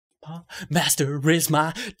Master is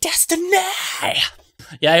my destiny.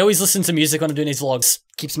 Yeah, I always listen to music when I'm doing these vlogs.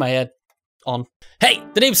 Keeps my head on. Hey,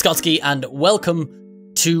 the name's Scottscy, and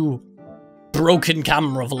welcome to Broken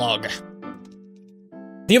Camera Vlog.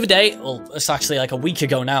 The other day, well, it's actually like a week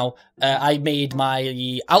ago now, I made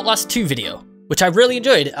my Outlast 2 video, which I really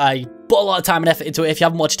enjoyed. I put a lot of time and effort into it. If you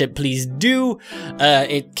haven't watched it, please do.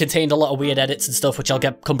 It contained a lot of weird edits and stuff, which I'll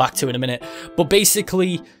come back to in a minute. But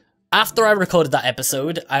basically, after I recorded that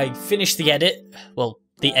episode, I finished the edit. Well,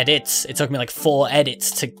 the edits. It took me like 4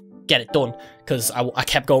 edits to get it done, because I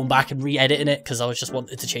kept going back and re-editing it, because I was just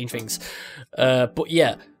wanting to change things. But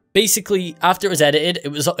yeah, basically, after it was edited,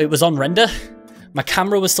 it was on render. My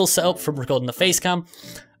camera was still set up from recording the face cam.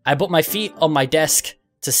 I put my feet on my desk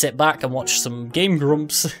to sit back and watch some Game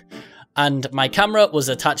Grumps, and my camera was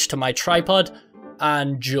attached to my tripod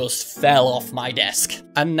and just fell off my desk.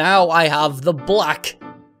 And now I have the black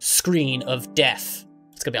screen of death.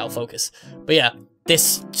 It's gonna be out of focus. But yeah,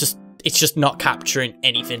 it's just not capturing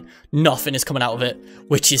anything. Nothing is coming out of it,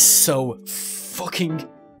 which is so fucking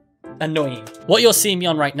annoying. What you're seeing me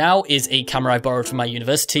on right now is a camera I borrowed from my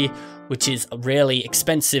university, which is a really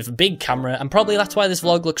expensive big camera, and probably that's why this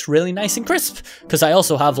vlog looks really nice and crisp, because I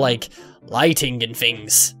also have like lighting and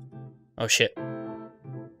things. Oh shit.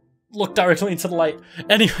 Look directly into the light.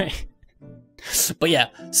 Anyway. But yeah,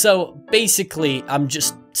 so basically I'm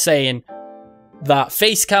just saying that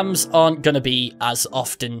face cams aren't gonna be as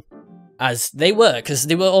often as they were, because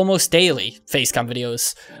they were almost daily face cam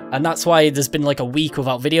videos, and that's why there's been like a week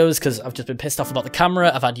without videos, because I've just been pissed off about the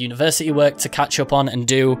camera. I've had university work to catch up on and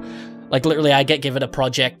do. Like, literally, I get given a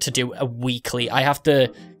project to do a weekly. I have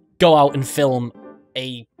to go out and film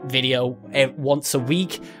a video once a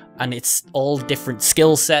week, and it's all different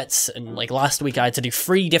skill sets, and like last week I had to do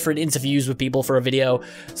 3 different interviews with people for a video,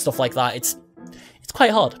 stuff like that. It's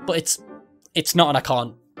quite hard, but it's not, and I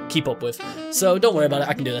can't keep up with. So don't worry about it,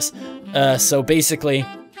 I can do this. So basically,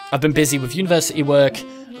 I've been busy with university work.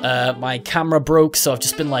 My camera broke, so I've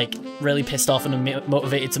just been like really pissed off and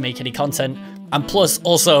motivated to make any content. And plus,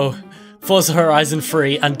 also, Forza Horizon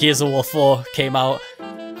 3 and Gears of War 4 came out,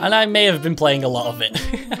 and I may have been playing a lot of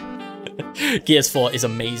it. Gears 4 is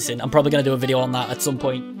amazing. I'm probably going to do a video on that at some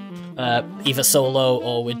point, either solo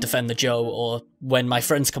or with Defend the Joe, or when my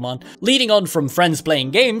friends come on. Leading on from friends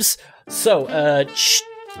playing games, so,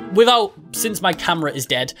 since my camera is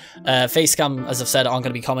dead, facecam, as I've said, aren't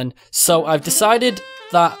going to be common, so I've decided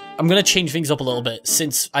that I'm going to change things up a little bit,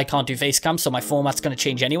 since I can't do facecam, so my format's going to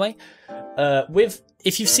change anyway.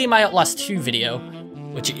 If you've seen my Outlast 2 video,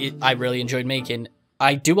 which I really enjoyed making,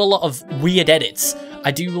 I do a lot of weird edits. I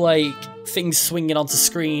do, like, things swinging onto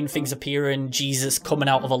screen, things appearing, Jesus coming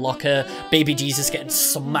out of a locker, baby Jesus getting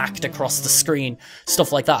smacked across the screen,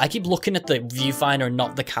 stuff like that. I keep looking at the viewfinder,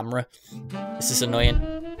 not the camera. This is annoying.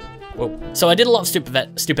 Whoa. So I did a lot of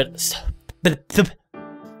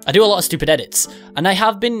I do a lot of stupid edits, and I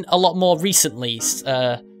have been a lot more recently,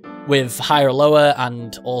 with Higher or Lower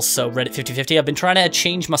and also Reddit 50/50. I've been trying to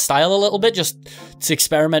change my style a little bit, just to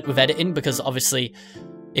experiment with editing, because obviously,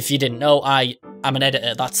 if you didn't know, I'm an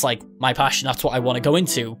editor. That's like my passion. That's what I want to go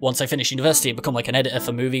into once I finish university and become like an editor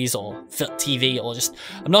for movies or TV, or just,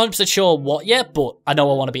 I'm not 100% sure what yet, but I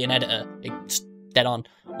know I want to be an editor. It's dead on.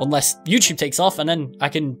 Unless YouTube takes off, and then I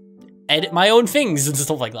can edit my own things and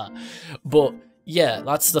stuff like that. But yeah,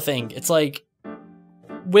 that's the thing. It's like,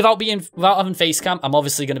 without having facecam, I'm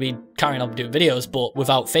obviously going to be carrying on doing videos, but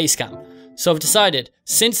without facecam. So I've decided,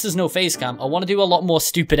 since there's no facecam, I want to do a lot more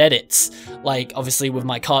stupid edits. Like, obviously, with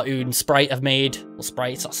my cartoon sprite I've made. Well,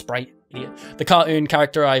 sprite, it's not sprite, idiot. The cartoon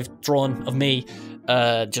character I've drawn of me,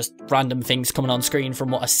 just random things coming on screen from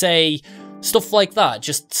what I say, stuff like that,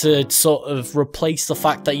 just to sort of replace the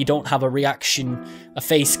fact that you don't have a reaction, a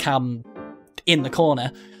facecam in the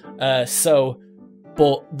corner.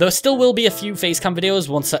 But there still will be a few facecam videos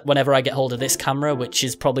whenever I get hold of this camera, which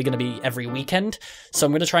is probably going to be every weekend. So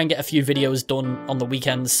I'm going to try and get a few videos done on the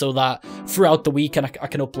weekends, so that throughout the week I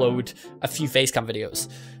can upload a few facecam videos.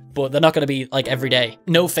 But they're not going to be like every day.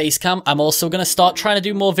 No facecam. I'm also going to start trying to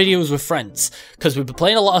do more videos with friends, because we've been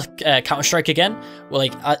playing a lot of Counter-Strike again. Well,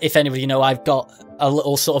 like, if any of you know, I've got a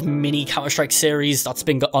little sort of mini Counter-Strike series that's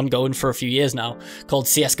been ongoing for a few years now, called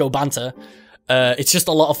CSGO Banter. It's just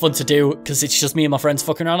a lot of fun to do, because it's just me and my friends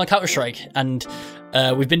fucking around on Counter-Strike, and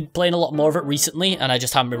we've been playing a lot more of it recently, and I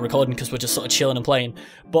just haven't been recording because we're just sort of chilling and playing.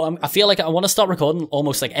 But I feel like I want to start recording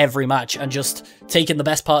almost like every match, and just taking the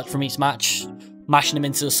best part from each match, mashing them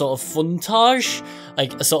into a sort of funtage,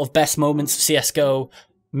 like a sort of best moments of CSGO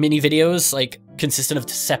mini videos, like consistent of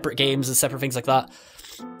separate games and separate things like that.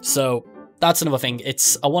 So that's another thing.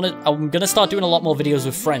 I'm gonna start doing a lot more videos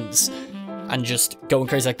with friends. and just going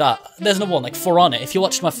crazy like that. There's another one, like For Honor. If you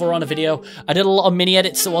watched my For Honor video, I did a lot of mini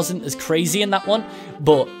edits, so it wasn't as crazy in that one,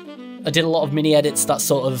 but I did a lot of mini edits that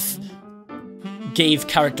sort of gave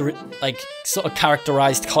sort of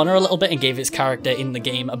characterized Connor a little bit and gave his character in the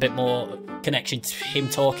game a bit more connection to him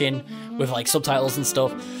talking with like subtitles and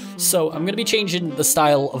stuff. So I'm going to be changing the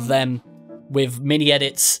style of them with mini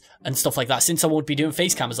edits and stuff like that, since I won't be doing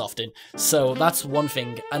face cam as often. So that's one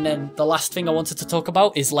thing. And then the last thing I wanted to talk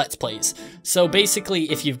about is Let's Plays. So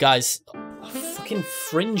basically, if you guys... fucking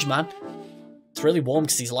fringe, man. It's really warm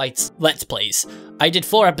because these lights. Let's Plays. I did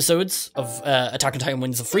 4 episodes of Attack on Titan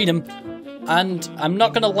Winds of Freedom, and I'm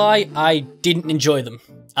not gonna lie, I didn't enjoy them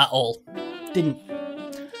at all. Didn't.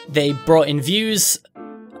 They brought in views.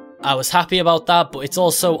 I was happy about that, but it's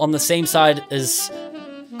also on the same side as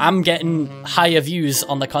I'm getting higher views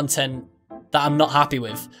on the content that I'm not happy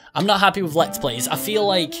with. I'm not happy with Let's Plays. I feel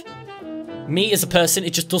like me as a person,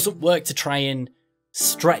 it just doesn't work to try and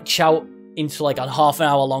stretch out into like a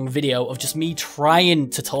half-an-hour long video of just me trying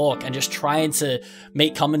to talk and just trying to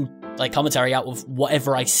make commentary out of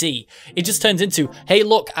whatever I see. It just turns into, hey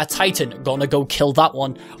look, a Titan, gonna go kill that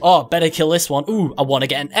one. Oh, better kill this one. Ooh, I want to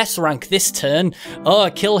get an S rank this turn. Oh,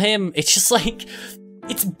 kill him. It's just like,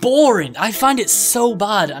 it's boring. I find it so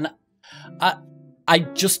bad, and I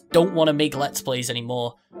just don't want to make Let's Plays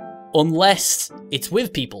anymore unless it's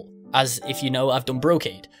with people. As if you know, I've done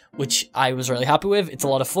Brocade, which I was really happy with. It's a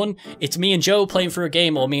lot of fun. It's me and Joe playing through a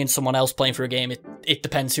game, or me and someone else playing through a game. It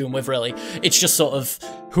depends who I'm with, really. It's just sort of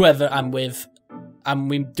whoever I'm with, and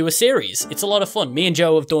we do a series. It's a lot of fun. Me and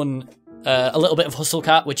Joe have done a little bit of Hustle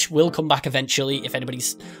Cat, which will come back eventually, if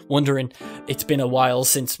anybody's wondering. It's been a while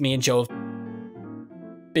since me and Joe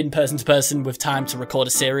have been person to person with time to record a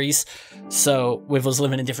series. So with us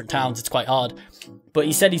living in different towns, it's quite hard. But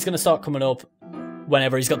he said he's going to start coming up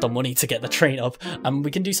whenever he's got the money to get the train up, and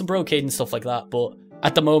we can do some Brocade and stuff like that. But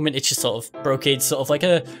at the moment, it's just sort of Brocade, sort of like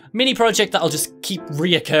a mini project that'll just keep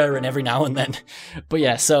reoccurring every now and then. But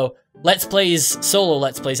yeah, so Let's Plays, solo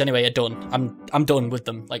Let's Plays anyway, are done. I'm done with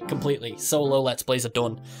them, like completely. Solo Let's Plays are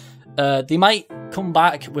done. They might come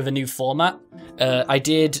back with a new format. I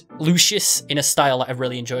did Lucius in a style that I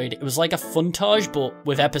really enjoyed. It was like a funtage, but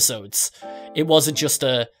with episodes. It wasn't just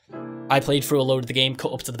I played through a load of the game,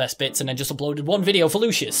 cut up to the best bits, and then just uploaded one video for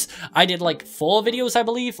Lucius. I did like 4 videos, I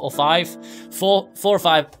believe, or 5. 4 or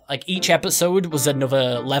 5. Like each episode was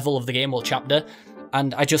another level of the game or chapter,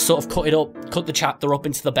 and I just sort of cut the chapter up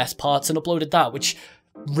into the best parts and uploaded that, which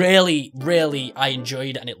really I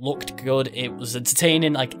enjoyed, and it looked good. It was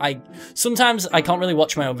entertaining. Like sometimes I can't really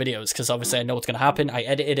watch my own videos because obviously I know what's gonna happen. I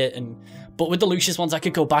edited it, but with the Lucius ones I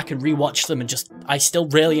could go back and rewatch them, and I still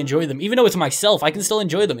really enjoy them. Even though it's myself, I can still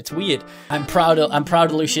enjoy them. It's weird. I'm proud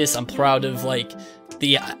of Lucius. I'm proud of like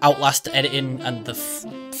the Outlast editing and the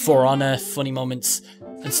For Honor funny moments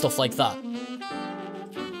and stuff like that.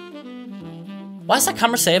 Why does that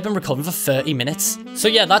camera say I've been recording for 30 minutes? So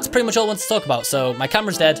yeah, that's pretty much all I want to talk about. So my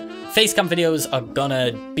camera's dead. Facecam videos are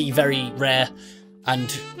gonna be very rare,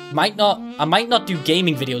 and I might not do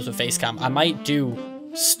gaming videos with facecam. I might do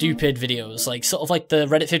stupid videos, like sort of like the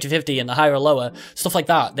Reddit 50/50 and the higher or lower, stuff like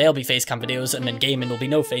that. They'll be facecam videos, and then gaming will be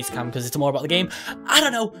no facecam because it's more about the game. I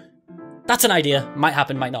don't know. That's an idea. Might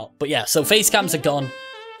happen, might not. But yeah, so facecams are gone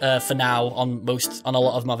for now on a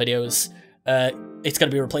lot of my videos. It's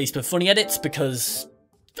going to be replaced with funny edits because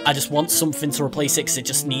I just want something to replace it, because it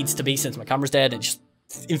just needs to be, since my camera's dead. It's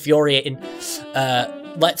just infuriating.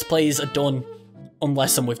 Let's Plays are done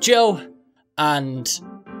unless I'm with Joe, and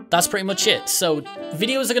that's pretty much it. So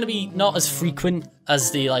videos are going to be not as frequent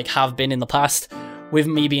as they have been in the past. With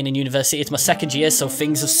me being in university, it's my 2nd year, so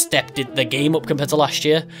things have stepped the game up compared to last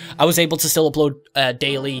year. I was able to still upload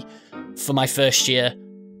daily for my 1st year,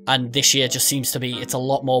 and this year just seems to be, it's a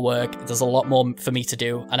lot more work, there's a lot more for me to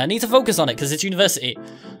do, and I need to focus on it because it's university.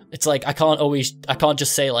 It's like, I can't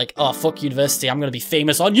just say like, oh, fuck university, I'm gonna be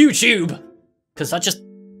famous on YouTube! Because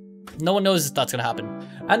no one knows if that's gonna happen.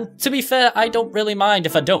 And to be fair, I don't really mind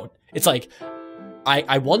if I don't. It's like,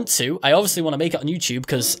 I want to, I obviously want to make it on YouTube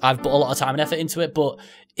because I've put a lot of time and effort into it, but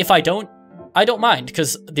if I don't mind,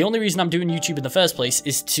 because the only reason I'm doing YouTube in the first place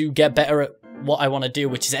is to get better at what I want to do,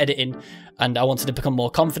 which is editing, and I wanted to become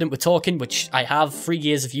more confident with talking, which I have. 3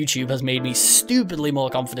 years of YouTube has made me stupidly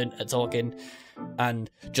more confident at talking, and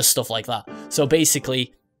just stuff like that. So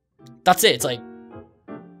basically, that's it. It's like,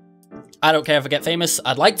 I don't care if I get famous,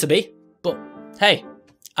 I'd like to be, but hey,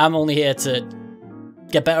 I'm only here to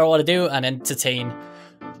get better at what I do and entertain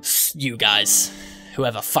you guys.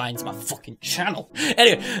 Whoever finds my fucking channel.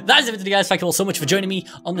 Anyway, that is it for today, guys. Thank you all so much for joining me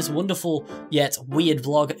on this wonderful yet weird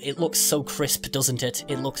vlog. It looks so crisp, doesn't it?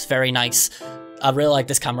 It looks very nice. I really like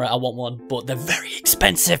this camera. I want one, but they're very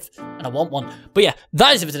expensive, and I want one. But yeah,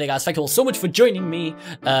 that is it for today, guys. Thank you all so much for joining me.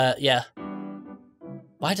 Yeah.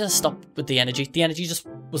 Why did I stop with the energy? The energy just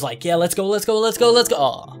was like, yeah, let's go, let's go, let's go, let's go.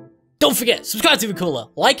 Oh. Don't forget, subscribe to be cooler.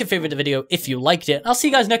 Like and favorite the video if you liked it. I'll see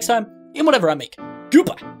you guys next time in whatever I make.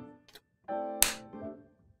 Goodbye.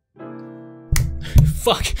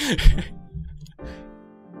 Fuck.